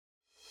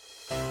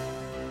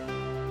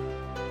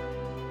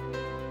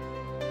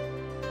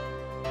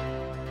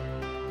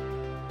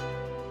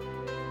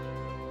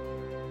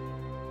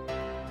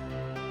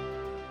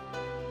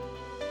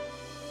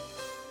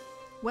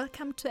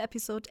Welcome to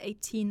episode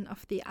 18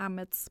 of the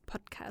AMETS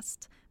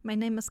podcast. My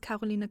name is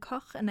Caroline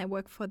Koch and I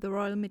work for the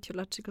Royal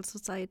Meteorological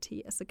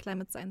Society as a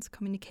climate science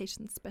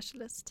communications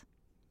specialist.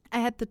 I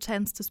had the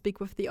chance to speak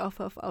with the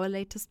author of our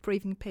latest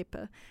briefing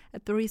paper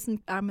at the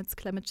recent AMETS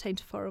Climate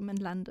Change Forum in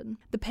London.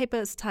 The paper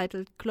is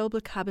titled Global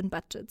Carbon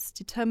Budgets,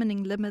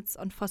 Determining Limits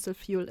on Fossil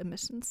Fuel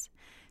Emissions.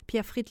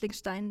 Pia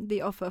Friedlichstein,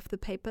 the author of the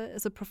paper,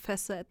 is a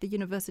professor at the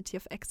University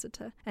of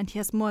Exeter, and he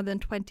has more than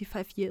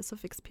 25 years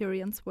of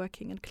experience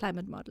working in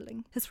climate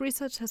modeling. His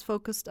research has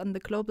focused on the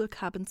global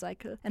carbon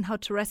cycle and how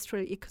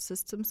terrestrial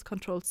ecosystems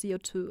control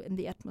CO2 in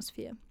the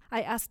atmosphere.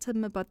 I asked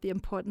him about the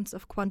importance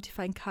of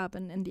quantifying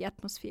carbon in the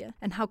atmosphere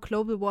and how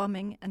global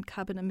warming and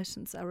carbon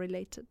emissions are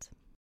related.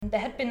 There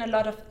had been a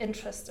lot of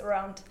interest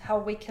around how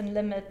we can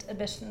limit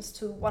emissions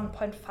to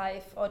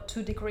 1.5 or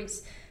 2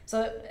 degrees.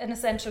 So an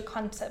essential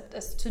concept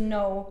is to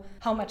know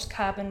how much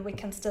carbon we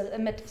can still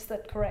emit. Is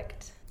that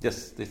correct?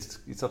 Yes,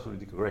 it's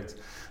absolutely correct.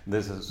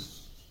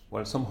 There's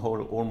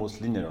somehow almost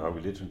linear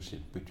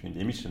relationship between the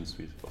emissions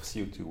of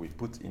CO2 we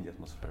put in the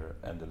atmosphere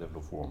and the level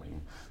of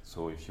warming.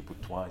 So if you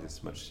put twice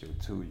as much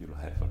CO2, you'll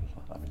have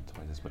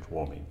twice as much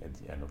warming at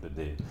the end of the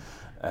day.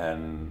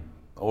 And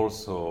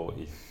also,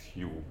 if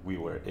we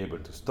were able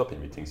to stop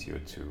emitting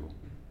CO2,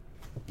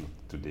 not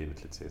today,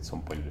 but let's say at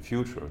some point in the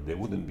future, there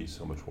wouldn't be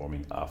so much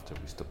warming after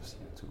we stop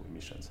CO2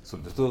 emissions. So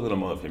the total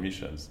amount of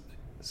emissions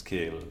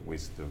scale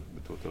with the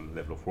total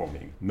level of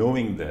warming.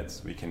 Knowing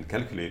that we can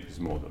calculate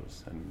with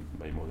models, and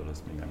by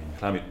models I mean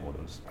climate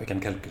models, we can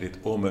calculate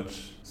how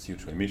much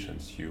CO2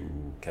 emissions you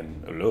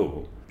can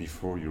allow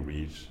before you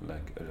reach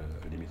like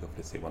a limit of,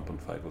 let's say,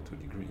 1.5 or 2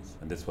 degrees.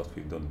 And that's what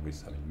we've done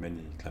with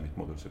many climate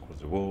models across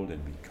the world,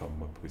 and we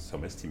come up with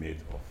some estimate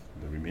of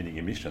the remaining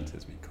emissions,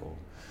 as we call,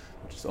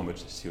 which is how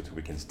much CO2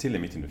 we can still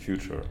emit in the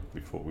future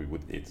before we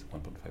would hit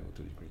 1.5 or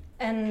 2 degrees.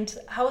 And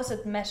how is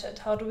it measured?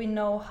 How do we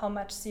know how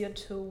much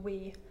CO2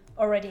 we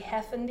already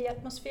have in the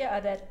atmosphere?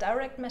 Are there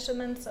direct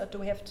measurements, or do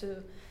we have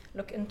to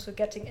look into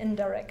getting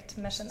indirect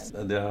measurements?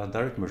 There are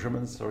direct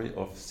measurements,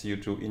 of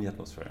CO2 in the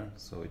atmosphere.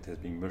 So it has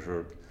been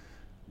measured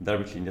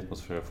directly in the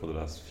atmosphere for the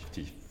last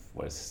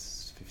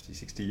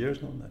 60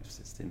 years now,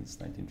 since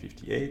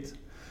 1958.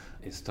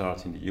 It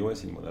starts in the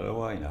US, in Mauna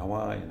Loa, in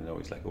Hawaii, and now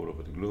it's all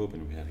over the globe,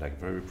 and we have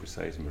very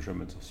precise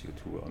measurements of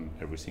CO2 on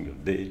every single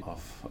day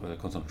of the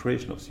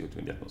concentration of CO2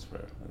 in the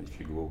atmosphere. And if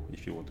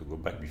you want to go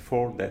back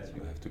before that,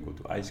 you have to go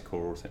to ice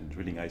cores and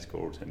drilling ice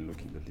cores and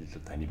look in the little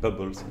tiny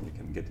bubbles, and you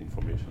can get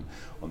information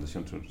on the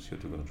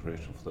CO2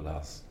 concentration for the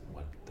last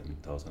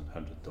 10,000,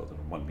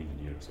 100,000, 1 million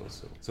years or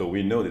so. So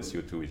we know that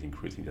CO2 is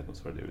increasing in the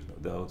atmosphere, there is no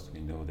doubt. We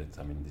know that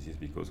this is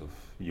because of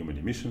human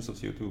emissions of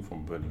CO2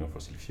 from burning of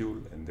fossil fuel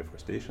and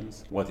deforestation.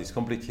 What is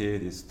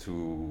complicated is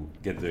to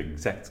get the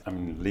exact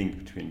link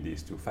between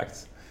these two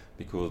facts,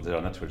 because there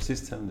are natural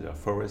systems, there are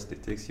forests, they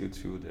take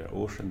CO2, there are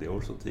oceans, they're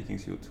also taking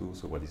CO2.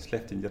 So what is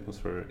left in the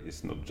atmosphere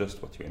is not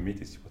just what you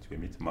emit, it's what you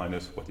emit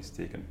minus what is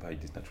taken by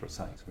this natural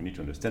cycle. So we need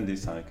to understand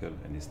this cycle,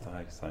 and this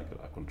cycle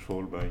are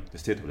controlled by the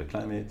state of the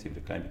climate. If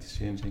the climate is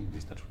changing,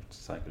 this natural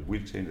cycle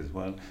will change as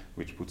well,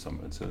 which puts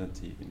some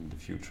uncertainty in the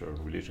future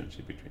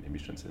relationship between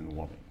emissions and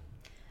warming.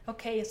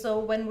 Okay, so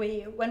when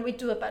we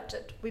do a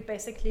budget, we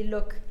basically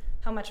look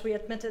how much we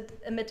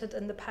emitted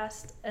in the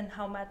past and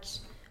how much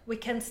we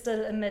can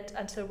still emit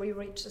until we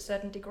reach a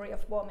certain degree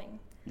of warming.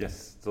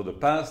 Yes, so the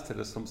past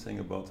tells us something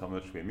about how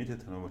much we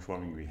emitted and how much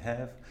warming we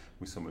have,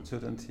 with some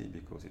uncertainty,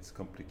 because it's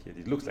complicated.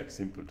 It looks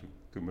simple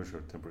to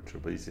measure temperature,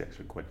 but it's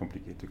actually quite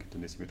complicated to get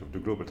an estimate of the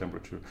global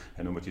temperature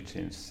and how much it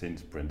changed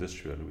since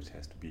pre-industrial, which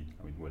has to be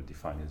well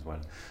defined as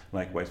well.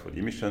 Likewise, for the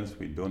emissions,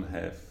 we don't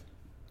have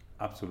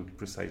absolute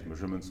precise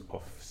measurements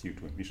of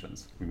CO2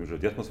 emissions. We measure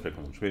the atmospheric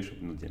concentration,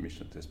 not the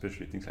emissions,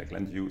 especially things like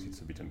land use. It's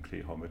a bit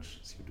unclear how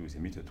much CO2 is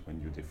emitted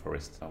when you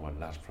deforest a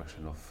large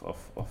fraction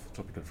of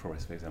tropical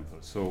forests, for example.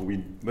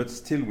 But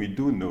still we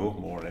do know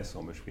more or less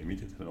how much we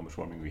emitted and how much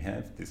warming we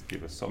have. This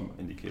gives us some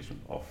indication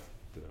of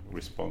the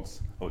response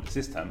of the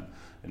system,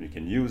 and we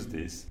can use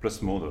this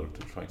plus model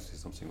to try to see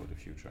something about the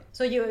future.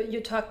 So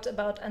you talked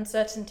about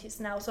uncertainties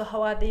now. So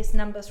how are these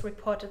numbers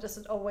reported? Is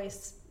it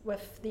always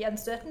with the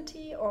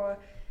uncertainty, or?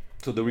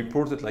 So the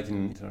reported,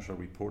 in international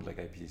report, like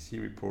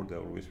IPCC report, they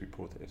always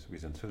report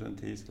with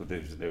uncertainties. So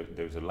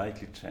there's a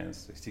likely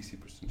chance, a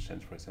 60%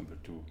 chance, for example,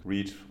 to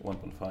reach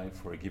 1.5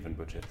 for a given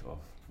budget of,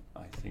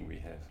 I think we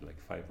have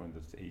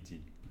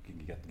 580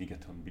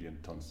 billion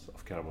tons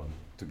of carbon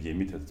to be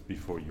emitted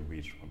before you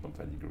reach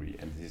 1.5 degree,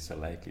 and this is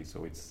likely.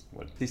 So it's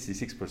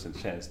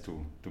 66% chance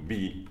to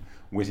be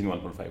within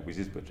 1.5 with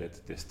this budget.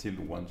 There's still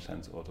one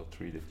chance out of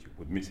 3 that you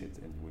would miss it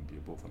and you would be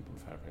above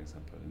 1.5, for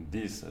example. And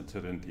these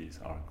uncertainties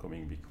are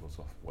coming because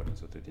of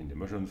uncertainty in the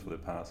measurements for the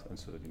past,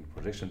 uncertainty in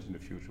projections in the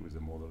future with the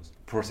models.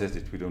 Process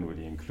that we don't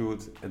really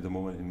include at the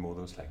moment in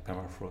models like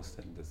permafrost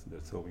and the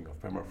thawing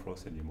of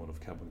permafrost, and the amount of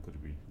carbon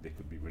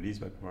could be released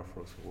by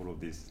permafrost. So all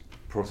of these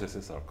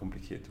processes are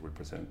complicated to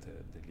represent.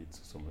 They lead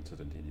to some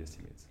uncertainty in the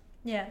estimates.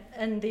 Yeah,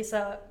 and these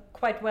are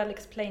quite well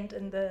explained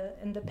in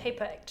the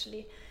paper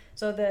actually.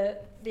 So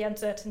the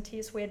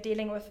uncertainties we're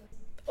dealing with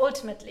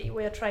ultimately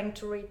we are trying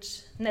to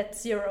reach net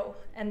zero,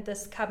 and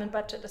this carbon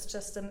budget is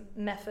just a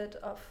method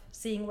of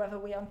seeing whether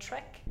we are on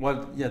track.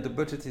 Well, yeah, the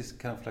budget is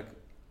kind of like,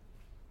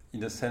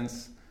 in a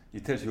sense,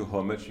 it tells you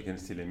how much you can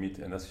still emit,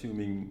 and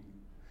assuming,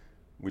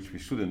 which we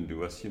shouldn't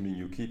do, assuming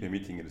you keep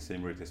emitting at the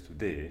same rate as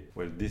today,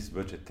 well, this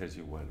budget tells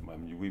you, well, I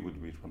mean, we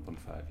would reach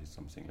 1.5 in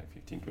something like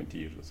 15, 20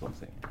 years or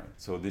something. Right?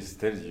 So this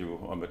tells you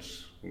how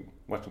much,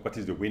 what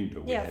is the window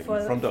we have in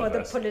front of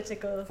us. For the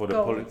political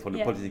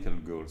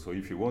goal. So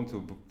if you want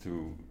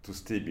to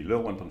stay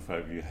below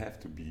 1.5, you have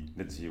to be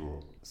net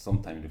zero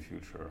sometime in the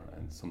future,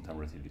 and sometime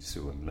relatively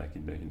soon, like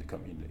in the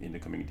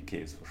coming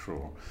decades for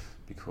sure,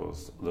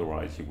 because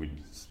otherwise you will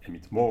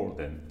emit more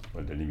than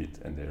the limit,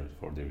 and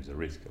therefore there is a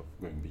risk of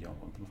going beyond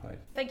 1.5.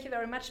 Thank you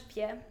very much,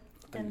 Pierre.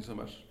 Thank you so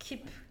much.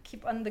 Keep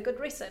on the good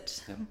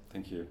research. Yeah,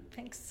 thank you.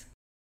 Thanks.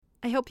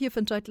 I hope you've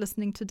enjoyed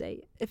listening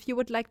today. If you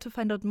would like to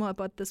find out more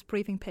about this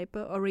briefing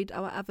paper or read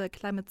our other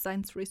climate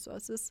science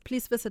resources,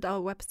 please visit our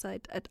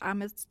website at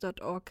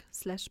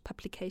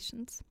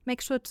armeds.org/publications. Make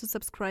sure to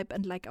subscribe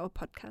and like our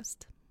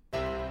podcast.